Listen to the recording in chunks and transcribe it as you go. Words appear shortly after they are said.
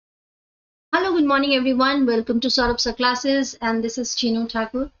good morning everyone. Welcome to Sourav classes, and this is Chinu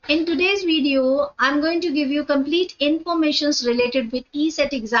Thakur. In today's video, I'm going to give you complete informations related with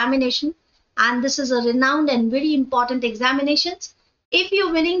ESAT examination, and this is a renowned and very important examinations if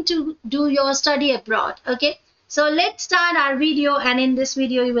you're willing to do your study abroad. Okay, so let's start our video, and in this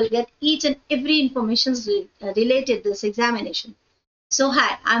video you will get each and every information related to this examination. So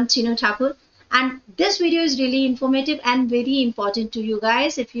hi, I'm Chinu Thakur, and this video is really informative and very important to you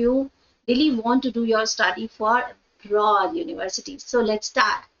guys if you really want to do your study for abroad universities. So let's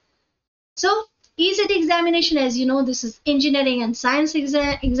start. So ESAT examination, as you know, this is engineering and science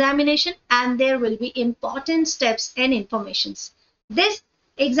examination, and there will be important steps and informations. This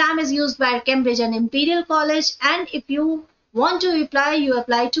exam is used by Cambridge and Imperial College, and if you want to apply, you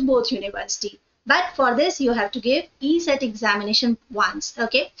apply to both university. But for this, you have to give ESAT examination once,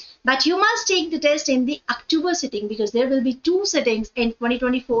 okay? But you must take the test in the October sitting because there will be two sittings in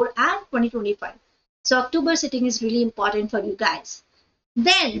 2024 and 2025. So October sitting is really important for you guys.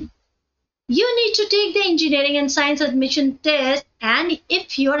 Then you need to take the engineering and science admission test, and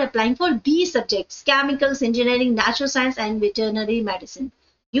if you are applying for these subjects, chemicals, engineering, natural science, and veterinary medicine,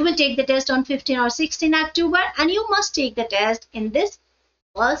 you will take the test on 15 or 16 October, and you must take the test in this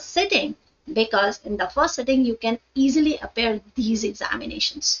first sitting, because in the first sitting you can easily appear these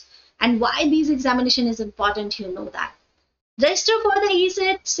examinations. And why these examination is important, you know that. Register for the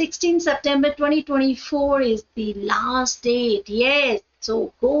ESAT 16 September 2024 is the last date. Yes,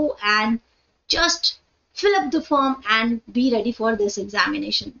 so go and just fill up the form and be ready for this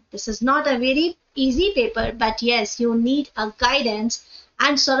examination. This is not a very easy paper, but yes, you need a guidance,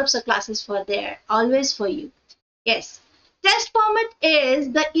 and Sourav classes for there always for you. Yes. Test format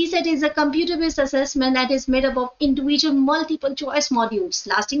is, the ESAT is a computer-based assessment that is made up of individual multiple choice modules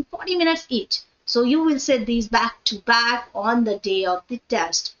lasting 40 minutes each. So you will set these back to back on the day of the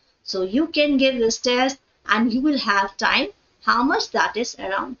test. So you can give this test and you will have time. How much? That is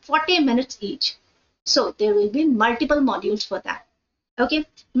around 40 minutes each. So there will be multiple modules for that. Okay.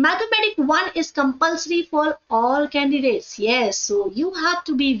 Mathematics 1 is compulsory for all candidates. Yes, so you have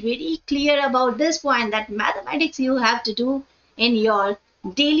to be very clear about this point, that mathematics you have to do in your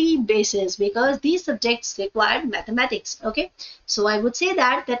daily basis because these subjects require mathematics. Okay, so I would say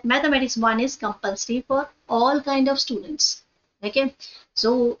that mathematics 1 is compulsory for all kind of students. Okay,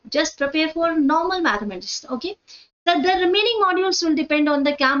 so just prepare for normal mathematics. Okay, the remaining modules will depend on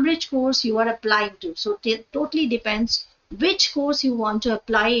the Cambridge course you are applying to. So it totally depends which course you want to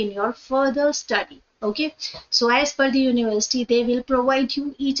apply in your further study. Okay, so as per the university, they will provide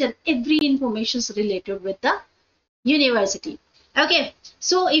you each and every information related with the university. Okay,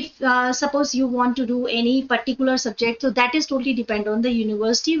 so if suppose you want to do any particular subject, so that is totally depend on the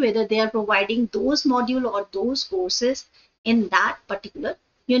university whether they are providing those module or those courses in that particular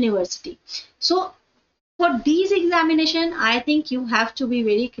university. So for these examination, I think you have to be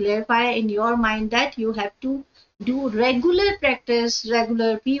very clarify in your mind that you have to do regular practice,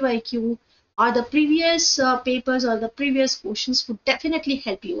 regular PYQ, or the previous papers or the previous questions would definitely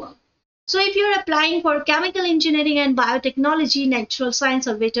help you out. So if you're applying for chemical engineering and biotechnology, natural science,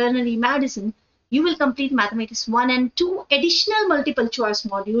 or veterinary medicine, you will complete mathematics 1 and 2 additional multiple choice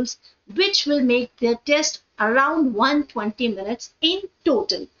modules, which will make the test around 120 minutes in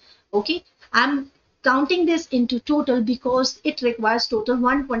total. Okay, I'm counting this into total because it requires total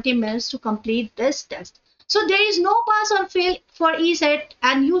 120 minutes to complete this test. So there is no pass or fail for ESAT,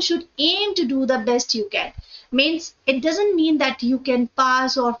 and you should aim to do the best you can. Means it doesn't mean that you can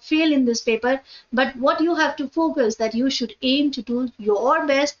pass or fail in this paper, but what you have to focus that you should aim to do your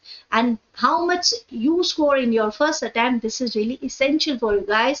best, and how much you score in your first attempt, this is really essential for you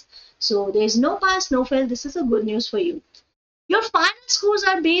guys. So there is no pass, no fail. This is a good news for you. Your final scores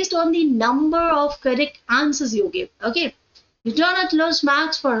are based on the number of correct answers you give. Okay, you do not lose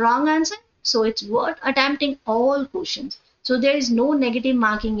marks for wrong answer. So it's worth attempting all questions. So there is no negative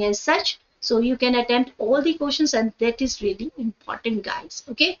marking as such. So you can attempt all the questions, and that is really important, guys.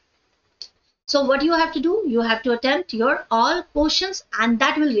 Okay. So what you have to do, you have to attempt your all questions, and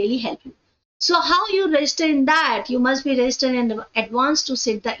that will really help you. So how you register in that? You must be registered in advance to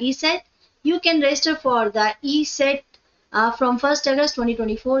sit the ESAT. You can register for the ESAT from 1st August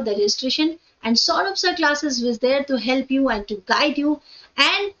 2024, the registration, and Sourav classes was there to help you and to guide you,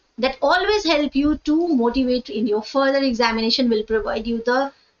 and that always help you to motivate in your further examination, will provide you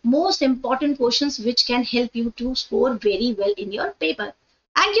the most important questions which can help you to score very well in your paper.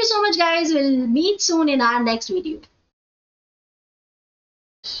 Thank you so much, guys. We'll meet soon in our next video.